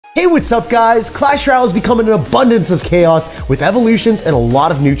Hey, what's up guys? Clash Royale is becoming an abundance of chaos with evolutions and a lot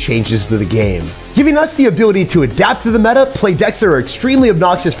of new changes to the game, giving us the ability to adapt to the meta, play decks that are extremely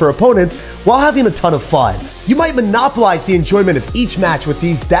obnoxious for opponents while having a ton of fun. You might monopolize the enjoyment of each match with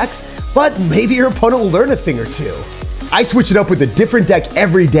these decks, but maybe your opponent will learn a thing or two. I switch it up with a different deck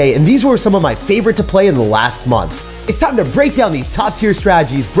every day, and these were some of my favorite to play in the last month. It's time to break down these top tier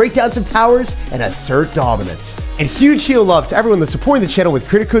strategies, break down some towers, and assert dominance. And huge shield love to everyone that's supporting the channel with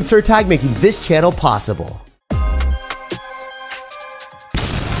credit code SIRTAG, making this channel possible.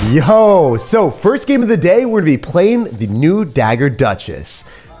 Yo, so first game of the day, we're going to be playing the new Dagger Duchess.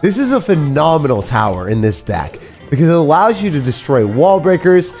 This is a phenomenal tower in this deck because it allows you to destroy wall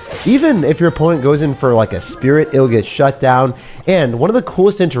breakers. Even if your opponent goes in for like a spirit, it'll get shut down. And one of the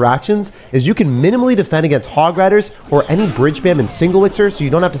coolest interactions is you can minimally defend against hog riders or any bridge spam in single elixir, so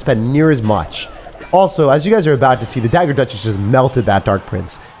you don't have to spend near as much. Also, as you guys are about to see, the Dagger Duchess just melted that Dark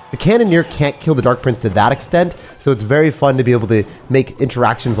Prince. The Cannoneer can't kill the Dark Prince to that extent, so it's very fun to be able to make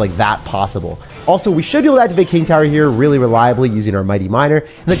interactions like that possible. Also, we should be able to activate King Tower here really reliably using our Mighty Miner.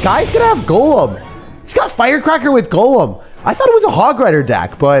 And the guy's gonna have Golem. He's got Firecracker with Golem. I thought it was a Hog Rider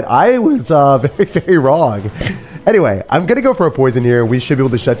deck, but I was very, very wrong. Anyway, I'm gonna go for a poison here. We should be able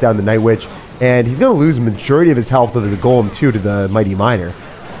to shut down the Night Witch, and he's gonna lose majority of his health of the Golem too to the Mighty Miner.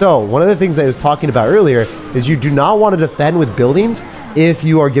 So, one of the things I was talking about earlier is you do not want to defend with buildings if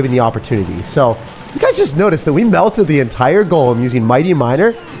you are given the opportunity. So, you guys just noticed that we melted the entire Golem using Mighty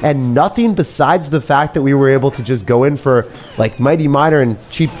Miner and nothing besides the fact that we were able to just go in for like Mighty Miner and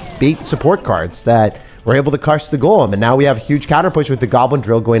cheap bait support cards that were able to crush the Golem. And now we have a huge counter push with the Goblin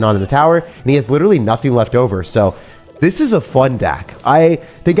Drill going on in the tower, and he has literally nothing left over. So, this is a fun deck. I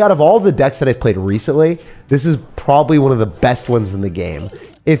think out of all the decks that I've played recently, this is probably one of the best ones in the game.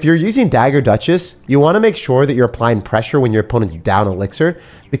 If you're using Dagger Duchess, you want to make sure that you're applying pressure when your opponent's down elixir,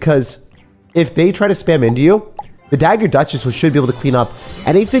 because if they try to spam into you, the Dagger Duchess should be able to clean up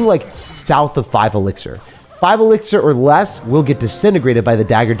anything like south of 5 elixir. 5 elixir or less will get disintegrated by the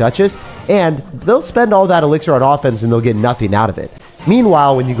Dagger Duchess, and they'll spend all that elixir on offense and they'll get nothing out of it.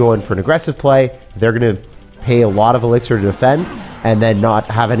 Meanwhile, when you go in for an aggressive play, they're going to pay a lot of elixir to defend and then not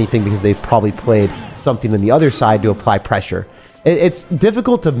have anything because they've probably played something on the other side to apply pressure. It's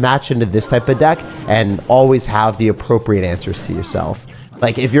difficult to match into this type of deck and always have the appropriate answers to yourself.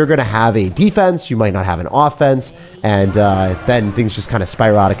 Like, if you're going to have a defense, you might not have an offense, and then things just kind of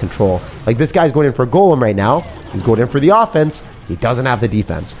spiral out of control. Like, this guy's going in for a Golem right now. He's going in for the offense. He doesn't have the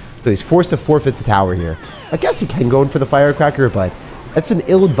defense. So he's forced to forfeit the tower here. I guess he can go in for the Firecracker, but that's an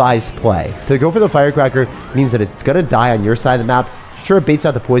ill-advised play. To go for the Firecracker means that it's going to die on your side of the map. Sure, it baits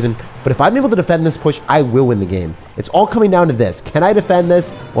out the poison, but if I'm able to defend this push, I will win the game. It's all coming down to this. Can I defend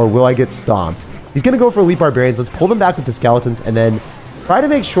this, or will I get stomped? He's going to go for Elite Barbarians. Let's pull them back with the Skeletons, and then try to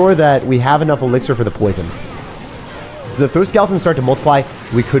make sure that we have enough elixir for the poison. Because if those Skeletons start to multiply,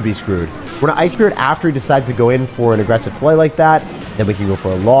 we could be screwed. We're going to Ice Spirit after he decides to go in for an aggressive play like that. Then we can go for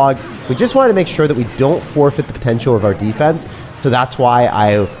a Log. We just wanted to make sure that we don't forfeit the potential of our defense. So that's why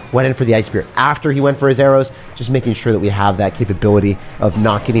I went in for the Ice Spirit after he went for his arrows, just making sure that we have that capability of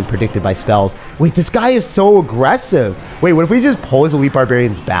not getting predicted by spells. Wait, this guy is so aggressive. Wait, what if we just pull his Elite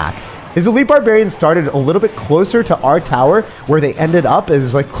Barbarians back? His Elite Barbarians started a little bit closer to our tower, where they ended up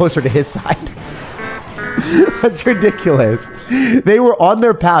is like closer to his side. That's ridiculous. They were on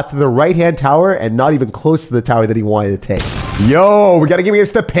their path to the right-hand tower and not even close to the tower that he wanted to take. Yo, we got to give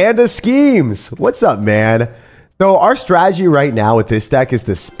against the Panda Schemes. What's up, man? So our strategy right now with this deck is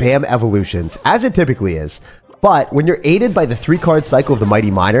to spam evolutions, as it typically is. But when you're aided by the 3-card cycle of the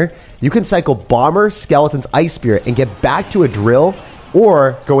Mighty Miner, you can cycle Bomber, Skeletons, Ice Spirit, and get back to a Drill,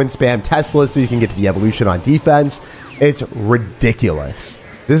 or go and spam Tesla so you can get to the evolution on defense. It's ridiculous.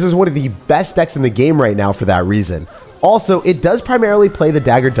 This is one of the best decks in the game right now for that reason. Also, it does primarily play the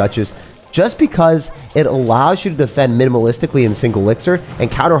Dagger Duchess just because it allows you to defend minimalistically in single elixir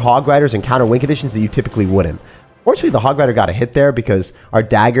and counter Hog Riders and counter Win conditions that you typically wouldn't. Fortunately, the Hog Rider got a hit there because our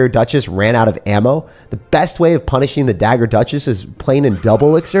Dagger Duchess ran out of ammo. The best way of punishing the Dagger Duchess is playing in double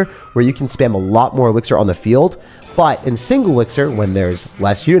elixir, where you can spam a lot more elixir on the field. But in single elixir, when there's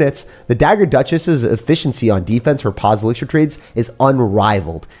less units, the Dagger Duchess's efficiency on defense for pause elixir trades is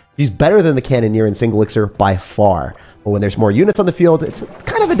unrivaled. She's better than the Cannoneer in single elixir by far. But when there's more units on the field, it's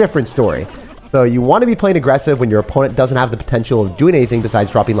kind of a different story. So you want to be playing aggressive when your opponent doesn't have the potential of doing anything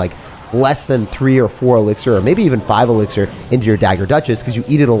besides dropping like less than 3 or 4 elixir, or maybe even 5 elixir into your Dagger Duchess, because you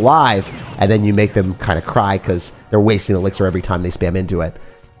eat it alive, and then you make them kind of cry because they're wasting elixir every time they spam into it.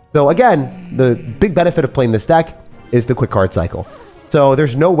 So again, the big benefit of playing this deck is the quick card cycle. So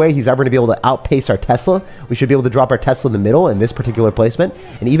there's no way he's ever going to be able to outpace our Tesla. We should be able to drop our Tesla in the middle in this particular placement.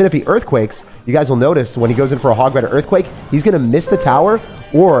 And even if he earthquakes, you guys will notice when he goes in for a Hog Rider earthquake, he's going to miss the tower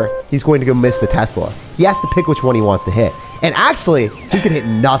or he's going to go miss the Tesla. He has to pick which one he wants to hit. And actually, he's going to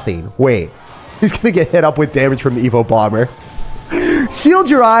hit nothing. Wait, he's going to get hit up with damage from the Evo Bomber. Shield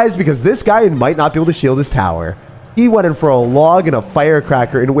your eyes because this guy might not be able to shield his tower. He went in for a log and a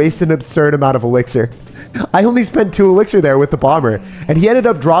firecracker and wasted an absurd amount of elixir. I only spent 2 elixir there with the bomber, and he ended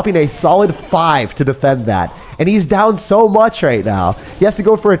up dropping a solid 5 to defend that. And he's down so much right now. He has to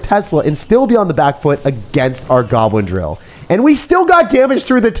go for a Tesla and still be on the back foot against our Goblin Drill. And we still got damage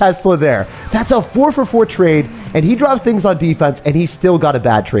through the Tesla there. That's a 4 for 4 trade, and he dropped things on defense, and he still got a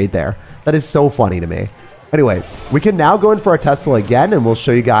bad trade there. That is so funny to me. Anyway, we can now go in for our Tesla again, and we'll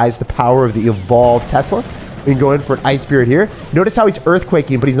show you guys the power of the evolved Tesla. We can go in for an Ice Spirit here. Notice how he's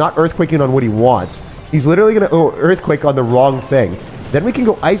earthquaking, but he's not earthquaking on what he wants. He's literally going to earthquake on the wrong thing. Then we can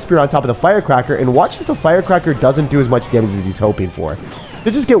go Ice Spirit on top of the Firecracker, and watch if the Firecracker doesn't do as much damage as he's hoping for.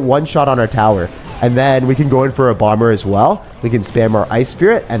 He'll just get one shot on our tower. And then we can go in for a Bomber as well. We can spam our Ice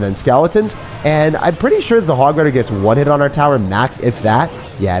Spirit and then Skeletons. And I'm pretty sure the Hog Rider gets 1 hit on our tower, max, if that.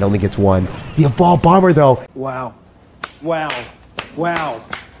 Yeah, it only gets 1. The Evolved Bomber, though. Wow. Wow. Wow.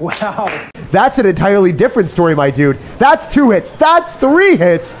 Wow. That's an entirely different story, my dude. That's 2 hits. That's 3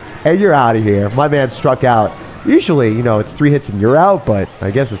 hits. And you're out of here. My man struck out. Usually, you know, it's 3 hits and you're out, but I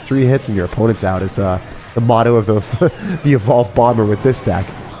guess it's 3 hits and your opponent's out is the motto of the Evolved Bomber with this deck.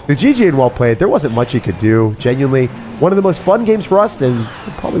 The GG and well played. There wasn't much he could do. Genuinely, one of the most fun games for us and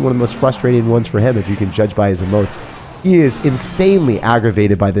probably one of the most frustrating ones for him if you can judge by his emotes. He is insanely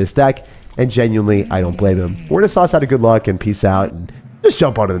aggravated by this deck, and genuinely, I don't blame him. We're going to sauce out a good luck and peace out and just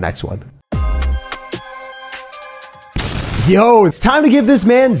jump on to the next one. Yo, it's time to give this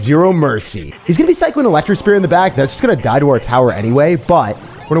man zero mercy. He's going to be cycling Electro Spirit in the back. That's just going to die to our tower anyway, but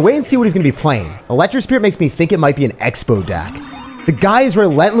we're going to wait and see what he's going to be playing. Electro Spirit makes me think it might be an Expo deck. The guy is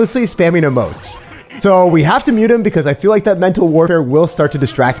relentlessly spamming emotes. So we have to mute him because I feel like that mental warfare will start to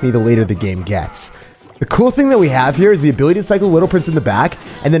distract me the later the game gets. The cool thing that we have here is the ability to cycle Little Prince in the back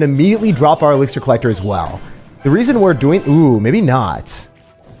and then immediately drop our Elixir Collector as well. The reason we're doing... Ooh, maybe not.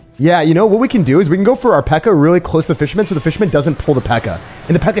 Yeah, you know, what we can do is we can go for our P.E.K.K.A. really close to the Fisherman so the Fisherman doesn't pull the P.E.K.K.A.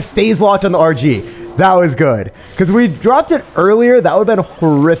 And the P.E.K.K.A. stays locked on the RG. That was good. Because we dropped it earlier, that would have been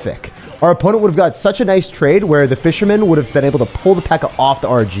horrific. Our opponent would have got such a nice trade where the Fisherman would have been able to pull the P.E.K.K.A. off the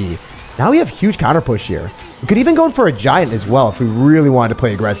RG. Now we have huge counter push here. We could even go in for a Giant as well if we really wanted to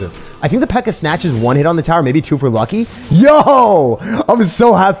play aggressive. I think the P.E.K.K.A. snatches 1 hit on the tower, maybe 2 if we're lucky. Yo! I'm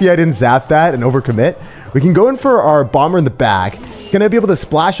so happy I didn't zap that and overcommit. We can go in for our Bomber in the back. Gonna be able to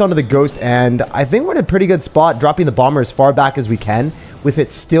splash onto the Ghost, and I think we're in a pretty good spot, dropping the Bomber as far back as we can, with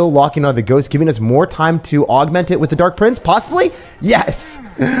it still locking on the Ghost, giving us more time to augment it with the Dark Prince, possibly? Yes!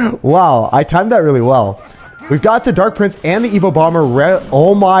 Wow, I timed that really well. We've got the Dark Prince and the Evo Bomber,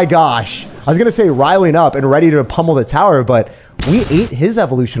 oh my gosh. I was gonna say riling up and ready to pummel the tower, but we ate his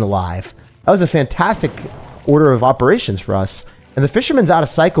evolution alive. That was a fantastic order of operations for us. And the Fisherman's out of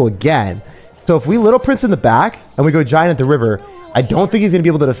cycle again. So if we Little Prince in the back and we go Giant at the river, I don't think he's going to be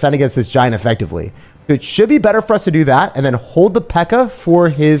able to defend against this Giant effectively. It should be better for us to do that and then hold the P.E.K.K.A. for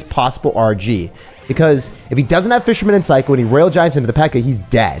his possible RG. Because if he doesn't have Fisherman in cycle and he Rail Giants into the P.E.K.K.A., he's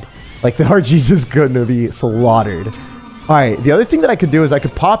dead. Like, the RG's just going to be slaughtered. Alright, the other thing that I could do is I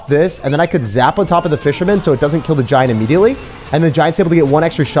could pop this and then I could zap on top of the Fisherman so it doesn't kill the Giant immediately. And the Giant's able to get 1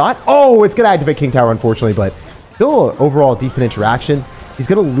 extra shot. Oh, it's going to activate King Tower, unfortunately, but still overall decent interaction. He's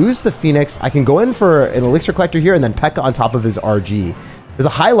going to lose the Phoenix. I can go in for an Elixir Collector here and then P.E.K.K.A. on top of his RG. There's a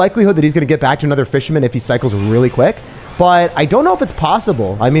high likelihood that he's going to get back to another Fisherman if he cycles really quick. But I don't know if it's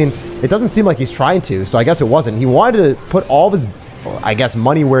possible. I mean, it doesn't seem like he's trying to, so I guess it wasn't. He wanted to put all of his, I guess,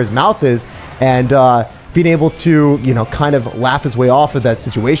 money where his mouth is and being able to, you know, kind of laugh his way off of that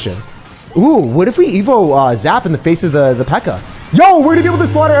situation. Ooh, what if we Evo Zap in the face of the P.E.K.K.A.? Yo, we're gonna be able to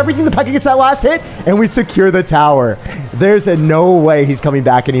slaughter everything the P.E.K.K.A. gets that last hit, and we secure the tower. There's no way he's coming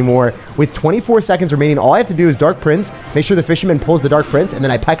back anymore. With 24 seconds remaining, all I have to do is Dark Prince, make sure the Fisherman pulls the Dark Prince, and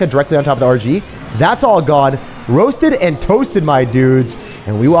then I P.E.K.K.A. directly on top of the RG. That's all gone. Roasted and toasted, my dudes.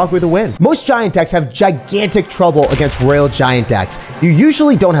 And we walk with a win. Most Giant decks have gigantic trouble against Royal Giant decks. You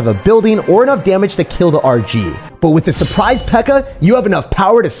usually don't have a building or enough damage to kill the RG. But with the surprise P.E.K.K.A., you have enough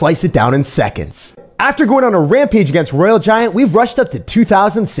power to slice it down in seconds. After going on a rampage against Royal Giant, we've rushed up to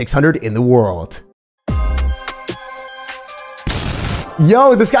 2,600 in the world.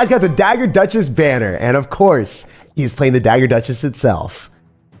 Yo, this guy's got the Dagger Duchess banner, and of course, he's playing the Dagger Duchess itself.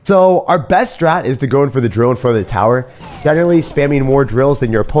 So our best strat is to go in for the drill in front of the tower. Generally, spamming more drills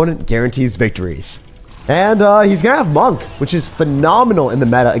than your opponent guarantees victories. And he's going to have Monk, which is phenomenal in the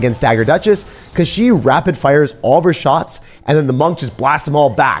meta against Dagger Duchess because she rapid fires all of her shots and then the Monk just blasts them all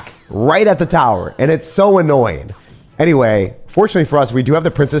back right at the tower. And it's so annoying. Anyway, fortunately for us, we do have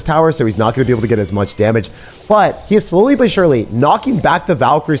the Princess Tower, so he's not going to be able to get as much damage. But he is slowly but surely knocking back the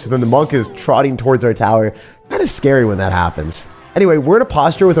Valkyrie, so then the Monk is trotting towards our tower. Kind of scary when that happens. Anyway, we're in a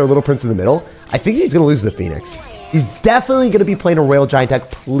posture with our little prince in the middle. I think he's going to lose the Phoenix. He's definitely going to be playing a Royal Giant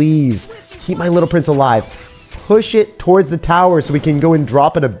deck. Please keep my little prince alive. Push it towards the tower so we can go and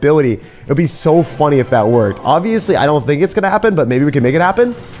drop an ability. It would be so funny if that worked. Obviously, I don't think it's going to happen, but maybe we can make it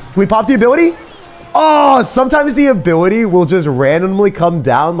happen. Can we pop the ability? Oh, sometimes the ability will just randomly come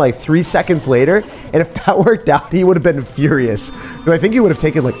down like 3 seconds later. And if that worked out, he would have been furious. I think he would have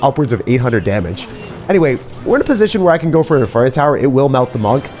taken like upwards of 800 damage. Anyway, we're in a position where I can go for a fire tower. It will melt the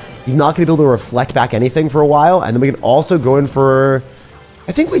Monk. He's not going to be able to reflect back anything for a while. And then we can also go in for...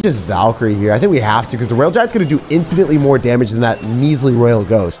 I think we just Valkyrie here. I think we have to because the Royal Giant's going to do infinitely more damage than that measly Royal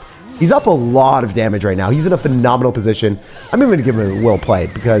Ghost. He's up a lot of damage right now. He's in a phenomenal position. I'm even going to give him a well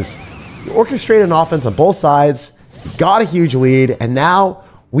played because you orchestrate an offense on both sides. You got a huge lead. And now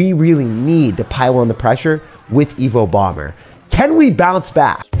we really need to pile on the pressure with Evo Bomber. Can we bounce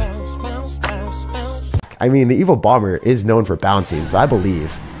back? I mean, the Evo Bomber is known for bouncing, so I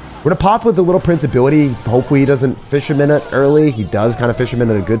believe. We're going to pop with the Little Prince ability. Hopefully he doesn't Fisherman it early. He does kind of Fisherman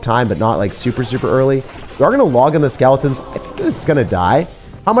at a good time, but not like super early. We are going to log in the skeletons. I think it's going to die.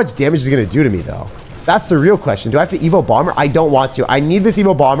 How much damage is it going to do to me, though? That's the real question. Do I have to Evo Bomber? I don't want to. I need this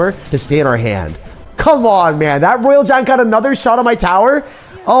Evo Bomber to stay in our hand. Come on, man. That Royal Giant got another shot on my tower?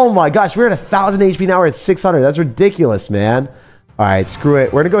 Oh my gosh. We're at 1,000 HP now. We're at 600. That's ridiculous, man. All right, screw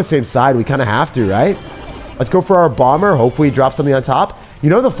it. We're going to go same side. We kind of have to, right? Let's go for our Bomber. Hopefully he drops something on top. You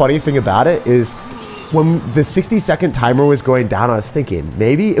know, the funny thing about it is when the 60-second timer was going down, I was thinking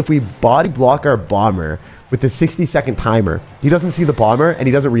maybe if we body block our Bomber with the 60-second timer, he doesn't see the Bomber and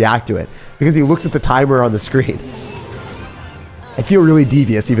he doesn't react to it because he looks at the timer on the screen. I feel really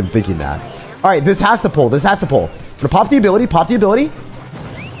devious even thinking that. All right, this has to pull. This has to pull. I'm gonna pop the ability. Pop the ability.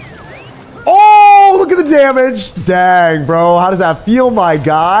 Oh, look at the damage. Dang, bro. How does that feel, my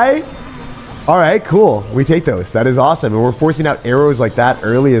guy? All right, cool. We take those. That is awesome. And we're forcing out arrows like that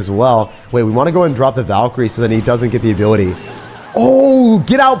early as well. Wait, we want to go and drop the Valkyrie so then he doesn't get the ability. Oh,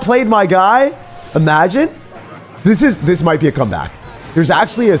 get outplayed, my guy. Imagine. This might be a comeback. There's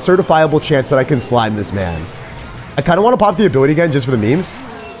actually a certifiable chance that I can slime this man. I kind of want to pop the ability again just for the memes.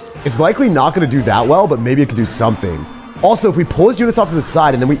 It's likely not going to do that well, but maybe it could do something. Also, if we pull his units off to the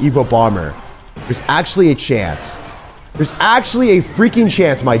side and then we Evo Bomber, there's actually a chance. There's actually a freaking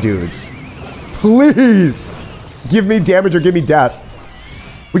chance, my dudes. Please give me damage or give me death.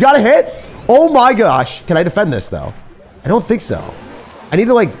 We got a hit. Oh my gosh. Can I defend this though? I don't think so. I need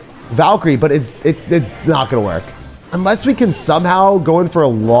to like Valkyrie, but it's not going to work. Unless we can somehow go in for a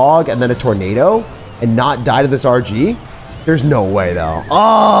log and then a tornado and not die to this RG. There's no way though.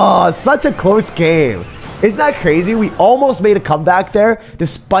 Oh, such a close game. Isn't that crazy? We almost made a comeback there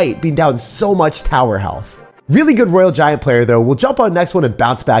despite being down so much tower health. Really good Royal Giant player though. We'll jump on the next one and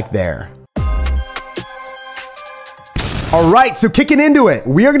bounce back there. All right, so kicking into it,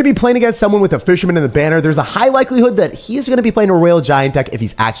 we are going to be playing against someone with a Fisherman in the banner. There's a high likelihood that he's going to be playing a Royal Giant deck if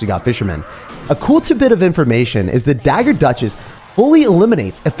he's actually got Fisherman. A cool tidbit of information is the Dagger Duchess fully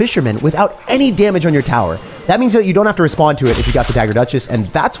eliminates a Fisherman without any damage on your tower. That means that you don't have to respond to it if you got the Dagger Duchess, and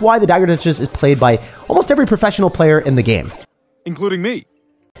that's why the Dagger Duchess is played by almost every professional player in the game. Including me.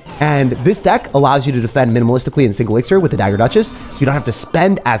 And this deck allows you to defend minimalistically in single elixir with the Dagger Duchess, so you don't have to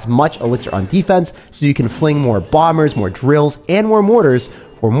spend as much elixir on defense, so you can fling more bombers, more drills, and more mortars,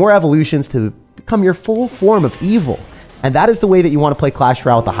 or more evolutions to become your full form of evil. And that is the way that you want to play Clash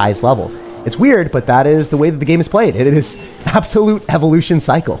Royale at the highest level. It's weird, but that is the way that the game is played. It is absolute evolution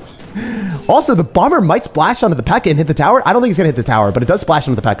cycle. Also, the Bomber might splash onto the P.E.K.K.A. and hit the tower. I don't think he's going to hit the tower, but it does splash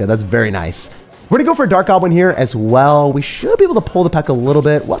onto the P.E.K.K.A. That's very nice. We're going to go for a Dark Goblin here as well. We should be able to pull the P.E.K.K.A. a little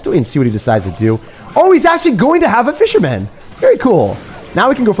bit. We'll have to wait and see what he decides to do. Oh, he's actually going to have a Fisherman. Very cool. Now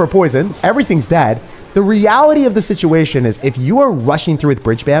we can go for a poison. Everything's dead. The reality of the situation is if you are rushing through with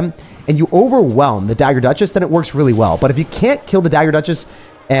Bridge Bam and you overwhelm the Dagger Duchess, then it works really well. But if you can't kill the Dagger Duchess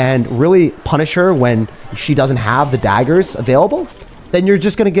and really punish her when she doesn't have the daggers available, then you're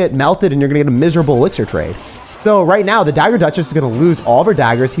just going to get melted and you're going to get a miserable elixir trade. So right now, the Dagger Duchess is going to lose all of her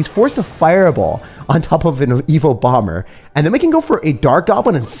daggers. He's forced a Fireball on top of an Evo Bomber. And then we can go for a Dark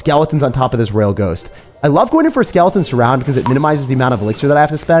Goblin and Skeletons on top of this Royal Ghost. I love going in for Skeleton Surround because it minimizes the amount of elixir that I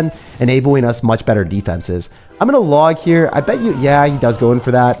have to spend, enabling us much better defenses. I'm going to log here. I bet you, yeah, he does go in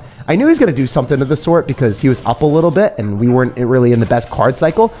for that. I knew he was going to do something of the sort because he was up a little bit and we weren't really in the best card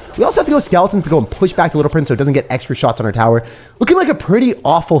cycle. We also have to go skeletons to go and push back the Little Prince so it doesn't get extra shots on our tower. Looking like a pretty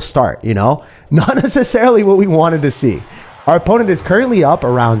awful start, you know? Not necessarily what we wanted to see. Our opponent is currently up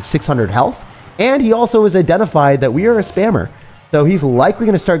around 600 health, and he also has identified that we are a spammer. So he's likely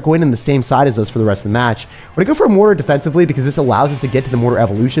going to start going in the same side as us for the rest of the match. We're going to go for a mortar defensively because this allows us to get to the mortar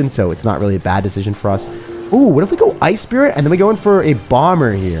evolution, so it's not really a bad decision for us. Ooh, what if we go Ice Spirit and then we go in for a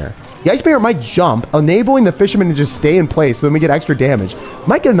bomber here? The Ice Spirit might jump, enabling the fisherman to just stay in place so then we get extra damage.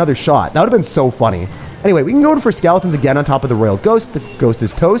 Might get another shot. That would have been so funny. Anyway, we can go in for skeletons again on top of the Royal Ghost. The Ghost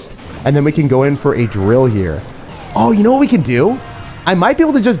is toast. And then we can go in for a drill here. Oh, you know what we can do? I might be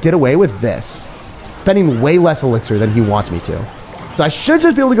able to just get away with this, spending way less elixir than he wants me to. So I should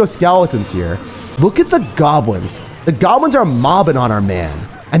just be able to go skeletons here. Look at the goblins. The goblins are mobbing on our man.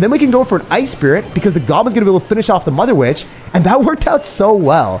 And then we can go for an Ice Spirit because the goblin's going to be able to finish off the Mother Witch. And that worked out so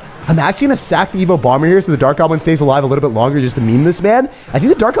well. I'm actually going to sack the Evo Bomber here so the Dark Goblin stays alive a little bit longer just to meme this man. I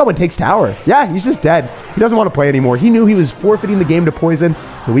think the Dark Goblin takes tower. Yeah, he's just dead. He doesn't want to play anymore. He knew he was forfeiting the game to poison,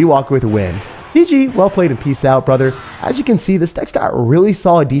 so we walk away with a win. GG, well played and peace out, brother. As you can see, this deck's got really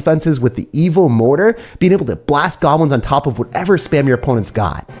solid defenses with the Evo Mortar, being able to blast goblins on top of whatever spam your opponent's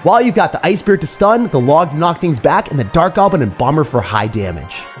got. While you've got the Ice Spirit to stun, the Log to knock things back, and the Dark Goblin and Bomber for high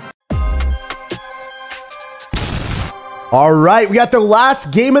damage. All right, we got the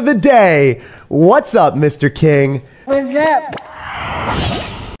last game of the day. What's up, Mr. King? What's up?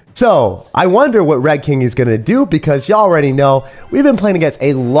 So, I wonder what Red King is going to do because y'all already know we've been playing against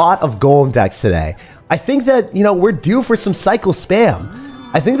a lot of Golem decks today. I think that, you know, we're due for some cycle spam.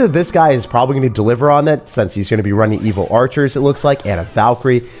 I think that this guy is probably going to deliver on that since he's going to be running Evil Archers, it looks like, and a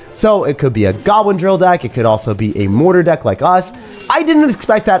Valkyrie. So, it could be a Goblin Drill deck. It could also be a Mortar deck like us. I didn't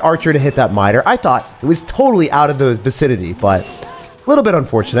expect that Archer to hit that Miter. I thought it was totally out of the vicinity, but a little bit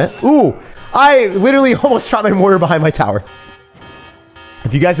unfortunate. Ooh, I literally almost dropped my Mortar behind my tower.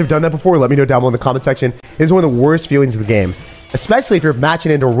 If you guys have done that before, let me know down below in the comment section. It is one of the worst feelings of the game, especially if you're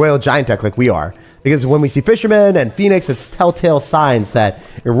matching into a Royal Giant deck like we are. Because when we see Fisherman and Phoenix, it's telltale signs that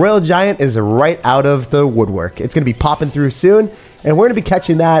your Royal Giant is right out of the woodwork. It's going to be popping through soon, and we're going to be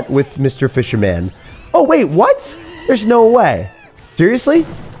catching that with Mr. Fisherman. Oh, wait, what? There's no way. Seriously?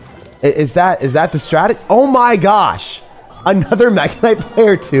 Is that the strategy? Oh my gosh. Another Mega Knight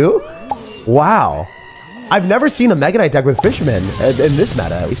player too? Wow. I've never seen a Mega Knight deck with Fisherman in this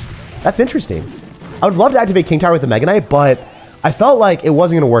meta, at least. That's interesting. I would love to activate King Tower with the Mega Knight, but I felt like it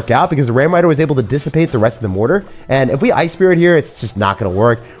wasn't going to work out because the Ram Rider was able to dissipate the rest of the Mortar. And if we Ice Spirit here, it's just not going to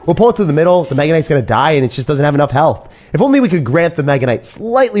work. We'll pull it to the middle, the Mega Knight's going to die, and it just doesn't have enough health. If only we could grant the Mega Knight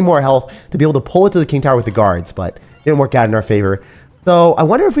slightly more health to be able to pull it to the King Tower with the guards, but it didn't work out in our favor. So I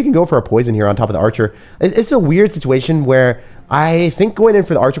wonder if we can go for a poison here on top of the Archer. It's a weird situation where I think going in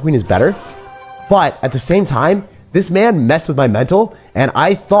for the Archer Queen is better. But at the same time, this man messed with my mental, and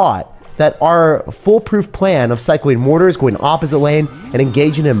I thought that our foolproof plan of cycling mortars, going opposite lane, and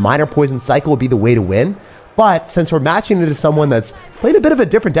engaging in minor poison cycle would be the way to win. But since we're matching into someone that's played a bit of a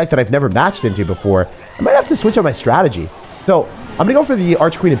different deck that I've never matched into before, I might have to switch up my strategy. So I'm going to go for the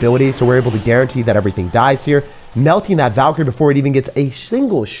Archer Queen ability, so we're able to guarantee that everything dies here. Melting that Valkyrie before it even gets a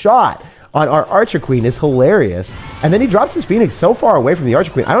single shot on our Archer Queen is hilarious. And then he drops his Phoenix so far away from the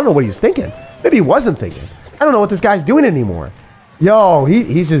Archer Queen. I don't know what he was thinking. Maybe he wasn't thinking. I don't know what this guy's doing anymore. Yo,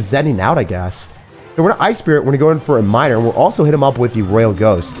 he's just zenning out, I guess. So we're going to Ice Spirit. We're going to go in for a Miner. And we'll also hit him up with the Royal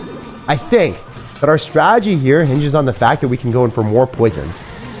Ghost. I think that our strategy here hinges on the fact that we can go in for more poisons.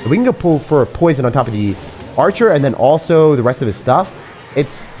 So we can go pull for a poison on top of the Archer and then also the rest of his stuff.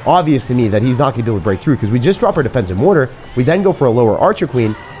 It's obvious to me that he's not going to be able to break through because we just drop our defensive mortar. We then go for a lower Archer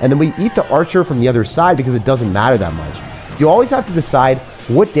Queen. And then we eat the Archer from the other side because it doesn't matter that much. You always have to decide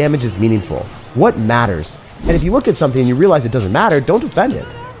what damage is meaningful, what matters. And if you look at something and you realize it doesn't matter, don't defend it.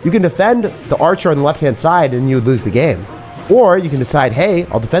 You can defend the Archer on the left-hand side and you would lose the game. Or you can decide, hey,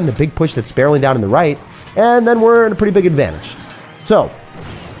 I'll defend the big push that's barreling down in the right, and then we're in a pretty big advantage. So,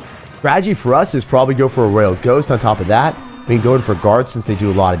 strategy for us is probably go for a Royal Ghost on top of that. We can go in for guards since they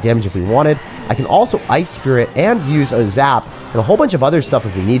do a lot of damage if we wanted. I can also Ice Spirit and use a Zap and a whole bunch of other stuff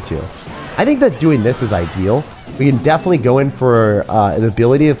if we need to. I think that doing this is ideal. We can definitely go in for an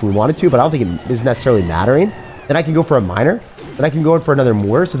ability if we wanted to, but I don't think it is necessarily mattering. Then I can go for a Miner. Then I can go in for another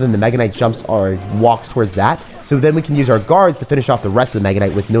Mortar, so then the Mega Knight jumps or walks towards that. So then we can use our guards to finish off the rest of the Mega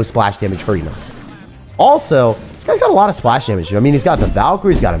Knight with no splash damage hurting us. Also, this guy's got a lot of splash damage. I mean, he's got the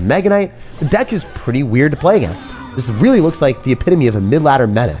Valkyrie, he's got a Mega Knight. The deck is pretty weird to play against. This really looks like the epitome of a mid-ladder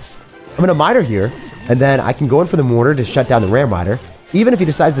menace. I'm going to Miner here, and then I can go in for the Mortar to shut down the Ram Rider. Even if he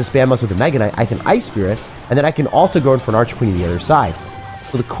decides to spam us with the Mega Knight, I can Ice Spirit, and then I can also go in for an Archer Queen on the other side.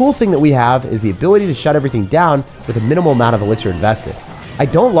 So the cool thing that we have is the ability to shut everything down with a minimal amount of elixir invested. I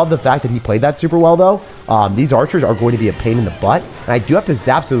don't love the fact that he played that super well though. These archers are going to be a pain in the butt, and I do have to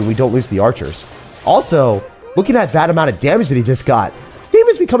zap so that we don't lose the archers. Also, looking at that amount of damage that he just got, this game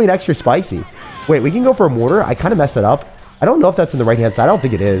is becoming extra spicy. Wait, we can go for a mortar? I kind of messed that up. I don't know if that's in the right-hand side. I don't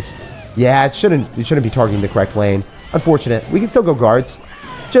think it is. Yeah, it shouldn't be targeting the correct lane. Unfortunate. We can still go guards.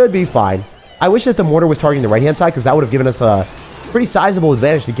 Should be fine. I wish that the mortar was targeting the right-hand side because that would have given us a pretty sizable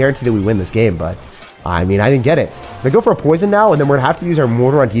advantage to guarantee that we win this game, but I mean, I didn't get it. I'm going to go for a poison now, and then we're going to have to use our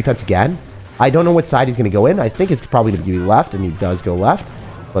mortar on defense again. I don't know what side he's going to go in. I think it's probably going to be left, and he does go left.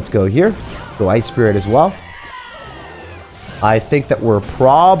 Let's go here. Go Ice Spirit as well. I think that we're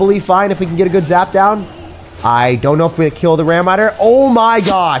probably fine if we can get a good zap down. I don't know if we kill the Ram Rider. Oh my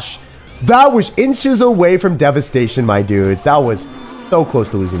gosh. That was inches away from devastation, my dudes. That was so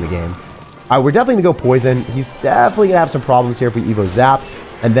close to losing the game. All right, we're definitely going to go poison. He's definitely going to have some problems here if we Evo Zap.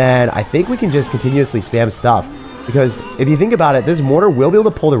 And then I think we can just continuously spam stuff. Because if you think about it, this mortar will be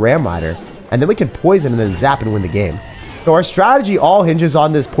able to pull the Ram Rider. And then we can poison and then zap and win the game. So our strategy all hinges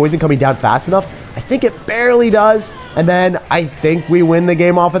on this poison coming down fast enough. I think it barely does. And then I think we win the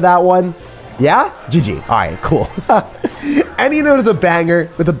game off of that one. Yeah? GG. All right, cool. And you know, the banger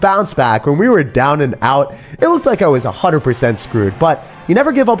with a bounce back when we were down and out, it looked like I was 100% screwed. But you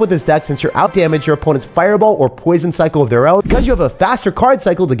never give up with this deck since you're outdamage your opponent's fireball or poison cycle of their own, because you have a faster card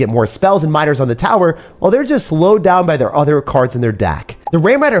cycle to get more spells and minors on the tower, while they're just slowed down by their other cards in their deck. The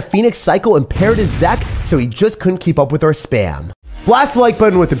Ram Rider Phoenix cycle impaired his deck, so he just couldn't keep up with our spam. Blast the like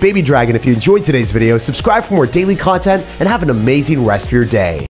button with the baby dragon if you enjoyed today's video, subscribe for more daily content, and have an amazing rest of your day.